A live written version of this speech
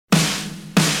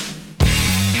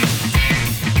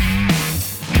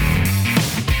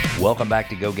Welcome back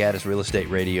to Go Gaddis Real Estate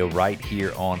Radio right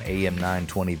here on AM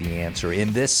 920 The Answer.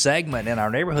 In this segment, in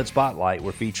our Neighborhood Spotlight,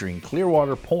 we're featuring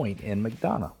Clearwater Point in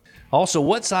McDonough. Also,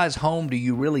 what size home do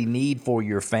you really need for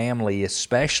your family,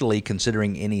 especially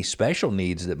considering any special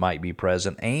needs that might be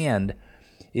present? And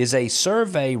is a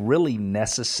survey really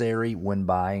necessary when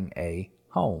buying a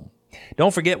home?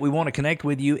 Don't forget, we want to connect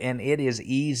with you, and it is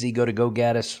easy. Go to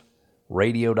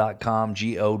GoGaddisRadio.com,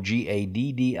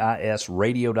 GoGaddis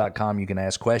Radio.com. You can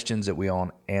ask questions that we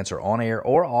answer on air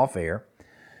or off air.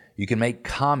 You can make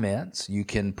comments. You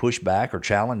can push back or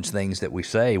challenge things that we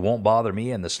say. It won't bother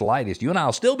me in the slightest. You and I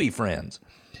will still be friends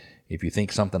if you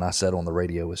think something I said on the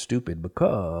radio is stupid,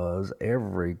 because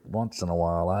every once in a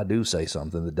while I do say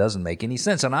something that doesn't make any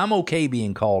sense, and I'm okay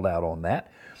being called out on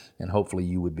that, and hopefully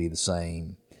you would be the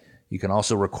same. You can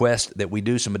also request that we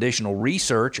do some additional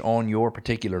research on your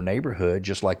particular neighborhood,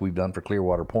 just like we've done for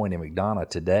Clearwater Point in McDonough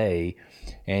today.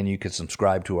 And you can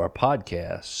subscribe to our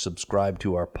podcast.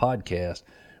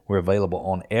 We're available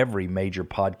on every major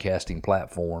podcasting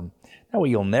platform. That way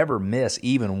you'll never miss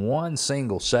even one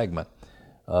single segment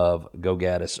of Go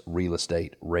Gaddis Real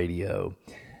Estate Radio.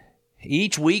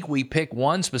 Each week, we pick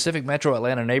one specific Metro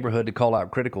Atlanta neighborhood to call out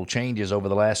critical changes over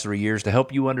the last 3 years to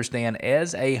help you understand,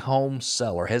 as a home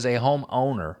seller, as a home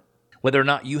owner, whether or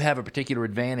not you have a particular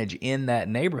advantage in that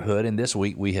neighborhood. And this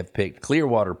week, we have picked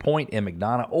Clearwater Point in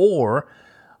McDonough, or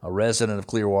a resident of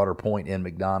Clearwater Point in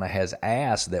McDonough has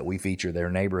asked that we feature their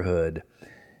neighborhood.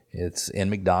 It's in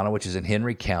McDonough, which is in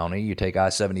Henry County. You take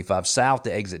I-75 south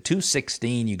to exit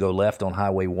 216. You go left on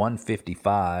Highway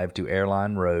 155 to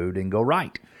Airline Road and go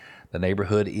right. The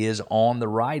neighborhood is on the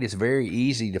right. It's very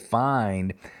easy to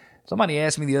find. Somebody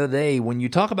asked me the other day, when you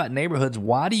talk about neighborhoods,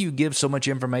 why do you give so much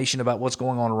information about what's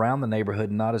going on around the neighborhood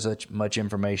and not as much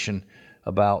information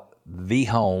about the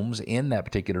homes in that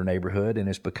particular neighborhood? And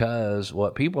it's because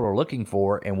what people are looking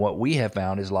for and what we have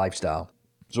found is lifestyle.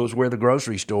 So it's where the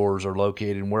grocery stores are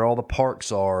located and where all the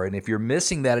parks are. And if you're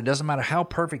missing that, it doesn't matter how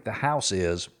perfect the house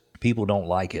is, people don't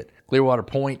like it. Clearwater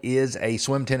Point is a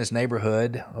swim tennis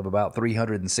neighborhood of about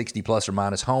 360 plus or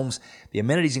minus homes. The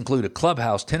amenities include a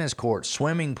clubhouse, tennis court,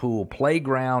 swimming pool,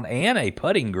 playground, and a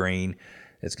putting green.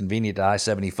 It's convenient to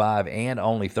I-75 and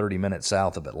only 30 minutes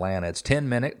south of Atlanta. It's 10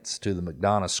 minutes to the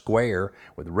McDonough Square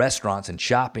with restaurants and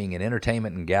shopping and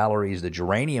entertainment and galleries. The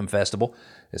Geranium Festival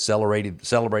is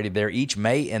celebrated there each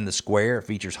May in the square. It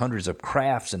features hundreds of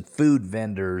crafts and food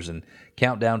vendors, and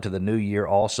countdown to the new year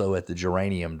also at the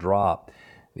Geranium Drop.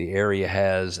 The area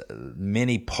has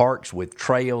many parks with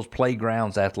trails,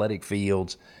 playgrounds, athletic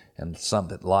fields, and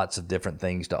lots of different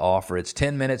things to offer. It's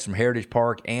 10 minutes from Heritage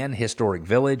Park and Historic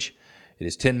Village. It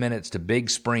is 10 minutes to Big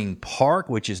Spring Park,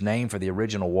 which is named for the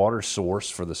original water source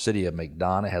for the city of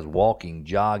McDonough. It has walking,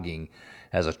 jogging,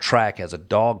 has a track, has a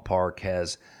dog park,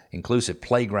 has inclusive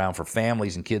playground for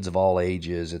families and kids of all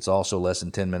ages. It's also less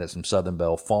than 10 minutes from Southern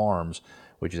Belle Farms,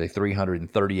 which is a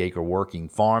 330-acre working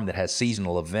farm that has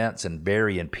seasonal events and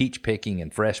berry and peach picking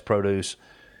and fresh produce.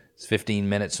 It's 15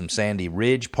 minutes from Sandy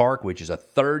Ridge Park, which is a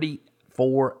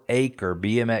 34-acre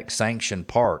BMX-sanctioned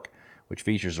park, which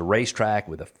features a racetrack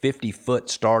with a 50-foot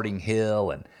starting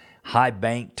hill and high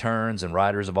bank turns, and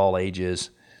riders of all ages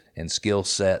and skill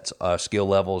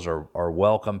levels are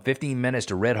welcome. 15 minutes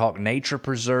to Red Hawk Nature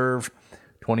Preserve,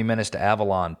 20 minutes to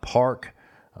Avalon Park,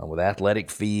 with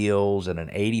athletic fields and an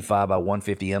 85 by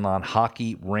 150 inline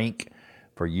hockey rink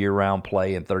for year-round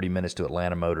play, and 30 minutes to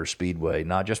Atlanta Motor Speedway.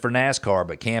 Not just for NASCAR,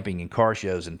 but camping and car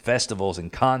shows and festivals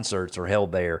and concerts are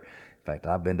held there. In fact,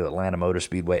 I've been to Atlanta Motor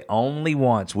Speedway only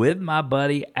once with my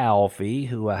buddy Alfie,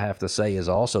 who I have to say is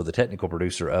also the technical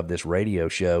producer of this radio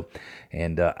show,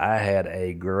 and I had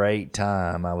a great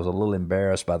time. I was a little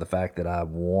embarrassed by the fact that I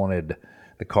wanted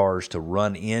the cars to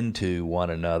run into one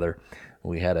another.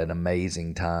 We had an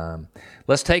amazing time.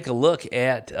 Let's take a look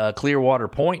at Clearwater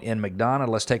Point in McDonough.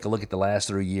 Let's take a look at the last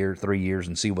 3 years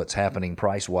and see what's happening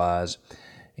price-wise.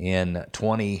 In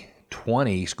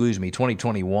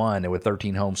 2021, there were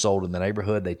 13 homes sold in the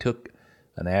neighborhood. They took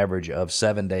an average of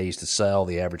 7 days to sell.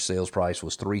 The average sales price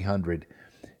was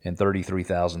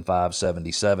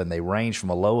 $333,577. They ranged from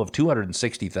a low of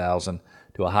 $260,000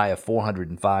 to a high of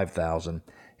 $405,000,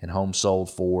 and homes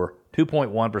sold for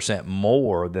 2.1%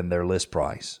 more than their list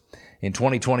price. In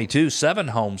 2022, 7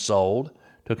 homes sold,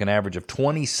 took an average of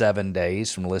 27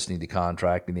 days from listing to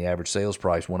contract, and the average sales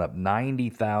price went up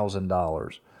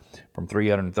 $90,000, from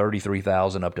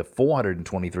 $333,000 up to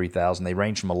 $423,000. They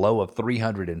range from a low of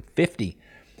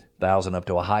 $350,000 up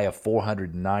to a high of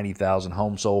 $490,000.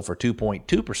 Homes sold for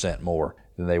 2.2% more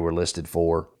than they were listed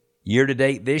for. Year to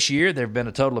date this year, there have been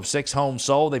a total of 6 homes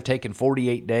sold. They've taken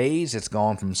 48 days. It's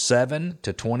gone from 7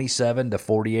 to 27 to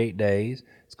 48 days.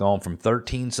 It's gone from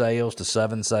 13 sales to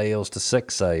 7 sales to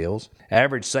 6 sales.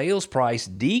 Average sales price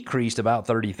decreased about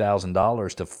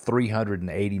 $30,000 to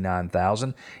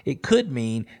 $389,000. It could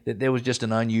mean that there was just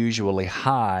an unusually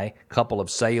high couple of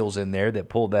sales in there that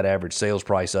pulled that average sales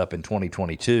price up in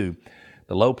 2022.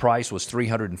 The low price was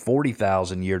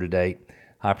 $340,000 year to date.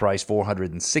 High price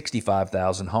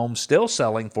 $465,000. Homes still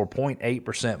selling for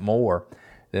 0.8% more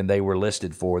than they were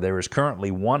listed for. There is currently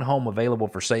 1 home available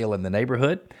for sale in the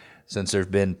neighborhood. Since there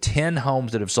have been 10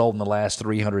 homes that have sold in the last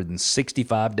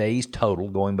 365 days total,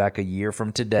 going back a year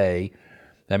from today,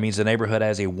 that means the neighborhood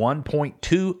has a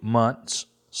 1.2 months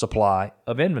supply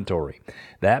of inventory.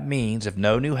 That means if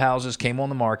no new houses came on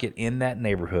the market in that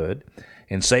neighborhood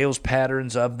and sales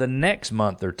patterns of the next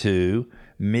month or two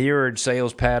mirrored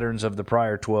sales patterns of the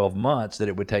prior 12 months, that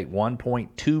it would take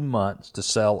 1.2 months to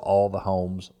sell all the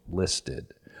homes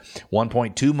listed.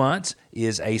 1.2 months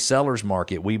is a seller's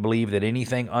market. We believe that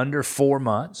anything under 4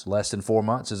 months, less than 4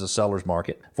 months, is a seller's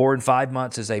market. 4 and 5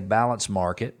 months is a balanced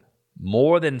market.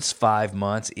 More than 5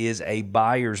 months is a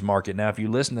buyer's market. Now, if you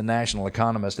listen to National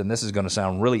Economist, and this is going to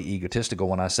sound really egotistical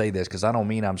when I say this because I don't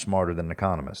mean I'm smarter than an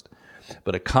economist,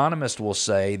 but economists will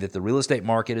say that the real estate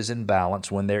market is in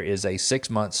balance when there is a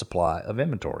 6-month supply of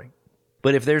inventory.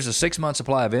 But if there's a 6-month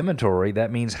supply of inventory,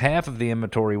 that means half of the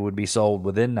inventory would be sold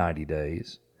within 90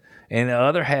 days, and the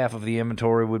other half of the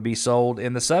inventory would be sold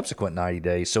in the subsequent 90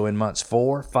 days, so in months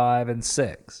 4, 5, and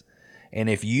 6. And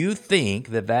if you think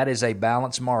that that is a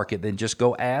balanced market, then just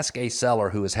go ask a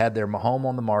seller who has had their home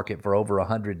on the market for over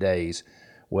 100 days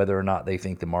whether or not they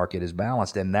think the market is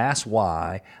balanced. And that's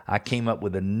why I came up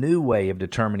with a new way of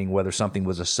determining whether something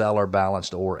was a seller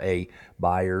balanced or a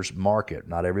buyer's market.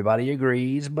 Not everybody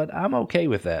agrees, but I'm okay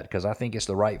with that because I think it's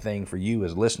the right thing for you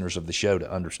as listeners of the show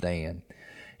to understand.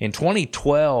 In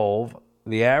 2012,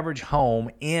 the average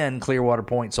home in Clearwater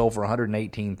Point sold for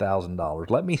 $118,000.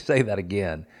 Let me say that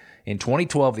again. In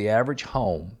 2012, the average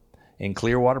home in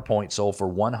Clearwater Point sold for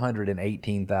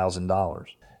 $118,000.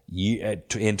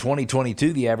 In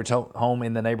 2022, the average home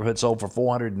in the neighborhood sold for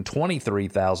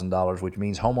 $423,000, which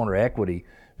means homeowner equity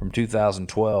from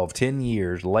 2012, 10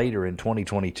 years later in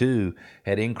 2022,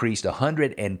 had increased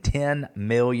 $110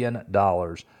 million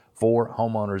for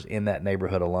homeowners in that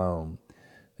neighborhood alone.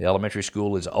 The elementary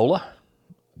school is Ola,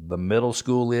 the middle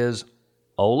school is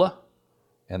Ola,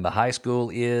 and the high school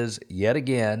is, yet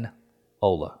again,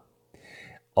 Ola.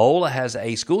 Ola has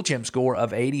a school chimp score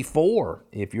of 84.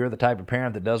 If you're the type of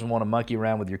parent that doesn't want to monkey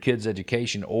around with your kids'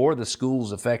 education or the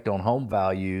school's effect on home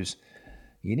values,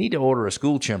 you need to order a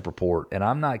school chimp report, and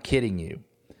I'm not kidding you.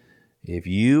 If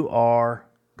you are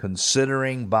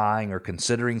considering buying or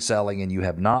considering selling and you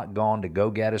have not gone to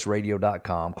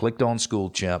GoGaddisRadio.com, clicked on School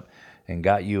Chimp, and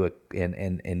got you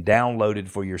and downloaded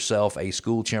for yourself a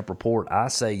School Chimp report, I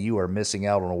say you are missing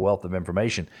out on a wealth of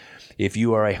information. If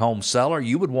you are a home seller,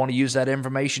 you would want to use that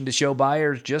information to show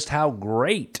buyers just how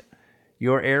great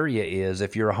your area is.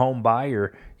 If you're a home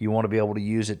buyer, you want to be able to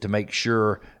use it to make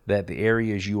sure that the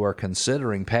areas you are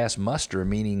considering pass muster,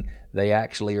 meaning they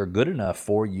actually are good enough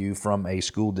for you from a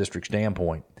school district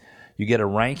standpoint. You get a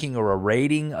ranking or a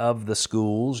rating of the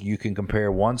schools. You can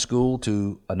compare one school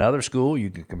to another school. You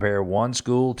can compare one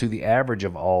school to the average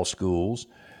of all schools.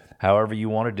 However you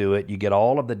want to do it, you get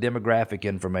all of the demographic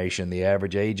information, the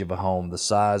average age of a home, the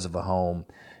size of a home.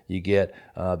 You get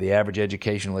the average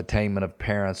educational attainment of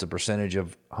parents, the percentage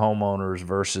of homeowners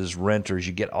versus renters.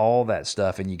 You get all that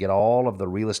stuff, and you get all of the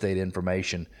real estate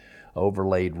information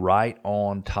overlaid right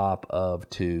on top of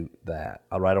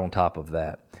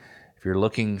that. If you're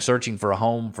searching for a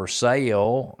home for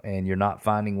sale and you're not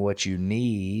finding what you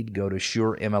need, go to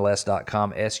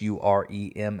suremls.com,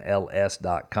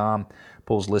 suremls.com.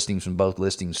 Pulls listings from both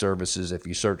listing services. If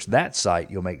you search that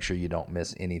site, you'll make sure you don't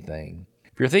miss anything.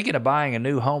 If you're thinking of buying a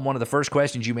new home, one of the first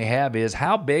questions you may have is,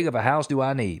 how big of a house do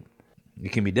I need?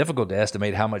 It can be difficult to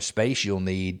estimate how much space you'll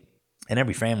need, and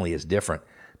every family is different.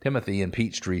 Timothy in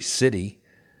Peachtree City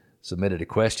submitted a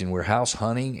question. We're house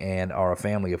hunting and are a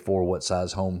family of 4. What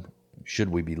size home should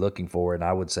we be looking for? And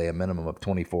I would say a minimum of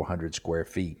 2,400 square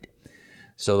feet.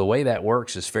 So the way that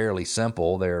works is fairly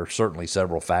simple. There are certainly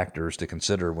several factors to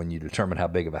consider when you determine how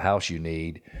big of a house you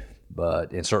need,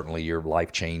 and certainly your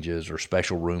life changes or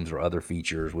special rooms or other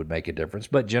features would make a difference.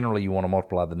 But generally you want to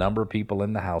multiply the number of people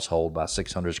in the household by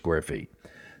 600 square feet.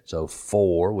 So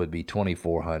 4 would be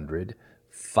 2,400,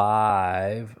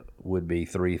 5 would be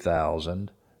 3,000,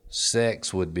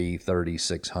 6 would be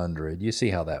 3,600. You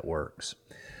see how that works.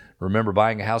 Remember,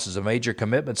 buying a house is a major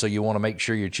commitment, so you want to make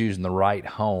sure you're choosing the right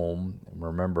home.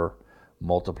 Remember,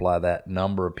 Multiply that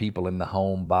number of people in the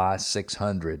home by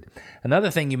 600. Another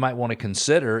thing you might want to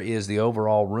consider is the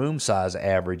overall room size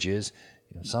averages.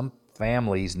 Some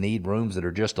families need rooms that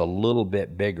are just a little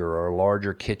bit bigger, or a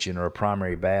larger kitchen or a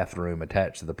primary bathroom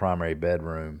attached to the primary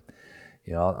bedroom.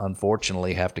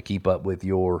 Unfortunately, have to keep up with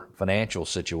your financial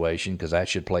situation, because that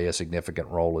should play a significant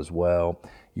role as well.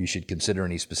 You should consider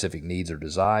any specific needs or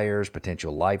desires,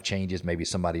 potential life changes, maybe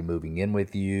somebody moving in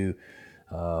with you.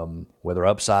 Whether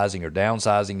upsizing or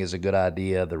downsizing is a good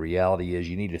idea. The reality is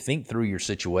you need to think through your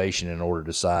situation in order to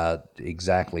decide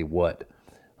exactly what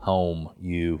home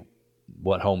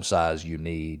size you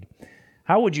need.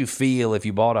 How would you feel if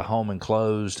you bought a home and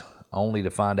closed only to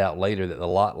find out later that the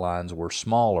lot lines were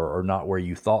smaller or not where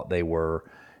you thought they were,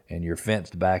 and your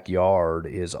fenced backyard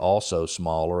is also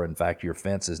smaller? In fact, your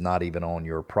fence is not even on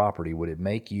your property. Would it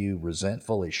make you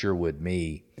resentful? It sure would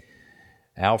me.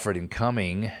 Alfred in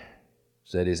Cumming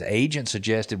said his agent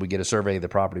suggested we get a survey of the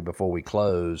property before we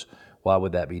close. Why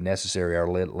would that be necessary? Our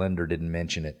lender didn't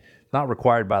mention it. It's not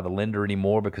required by the lender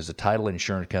anymore because the title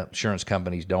insurance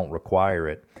companies don't require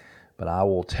it. But I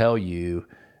will tell you,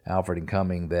 Alfred and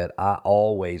Cumming, that I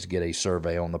always get a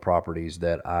survey on the properties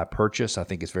that I purchase. I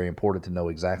think it's very important to know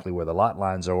exactly where the lot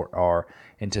lines are,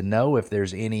 and to know if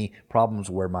there's any problems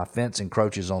where my fence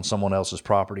encroaches on someone else's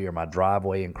property or my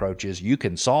driveway encroaches. You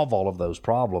can solve all of those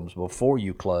problems before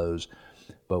you close,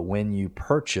 but once you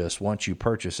purchase,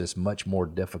 it's much more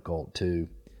difficult to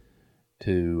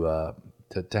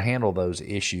handle those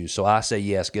issues. So I say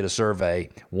yes, get a survey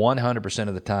 100%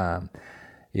 of the time.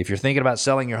 If you're thinking about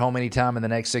selling your home anytime in the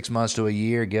next 6 months to a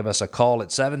year, give us a call at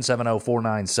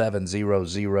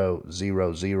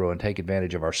 770-497-0000 and take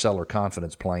advantage of our Seller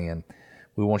Confidence Plan.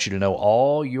 We want you to know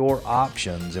all your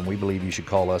options, and we believe you should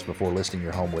call us before listing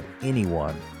your home with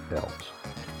anyone else.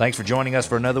 Thanks for joining us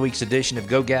for another week's edition of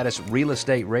Go Gaddis Real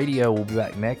Estate Radio. We'll be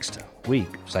back next week,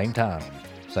 same time,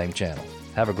 same channel.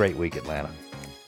 Have a great week, Atlanta.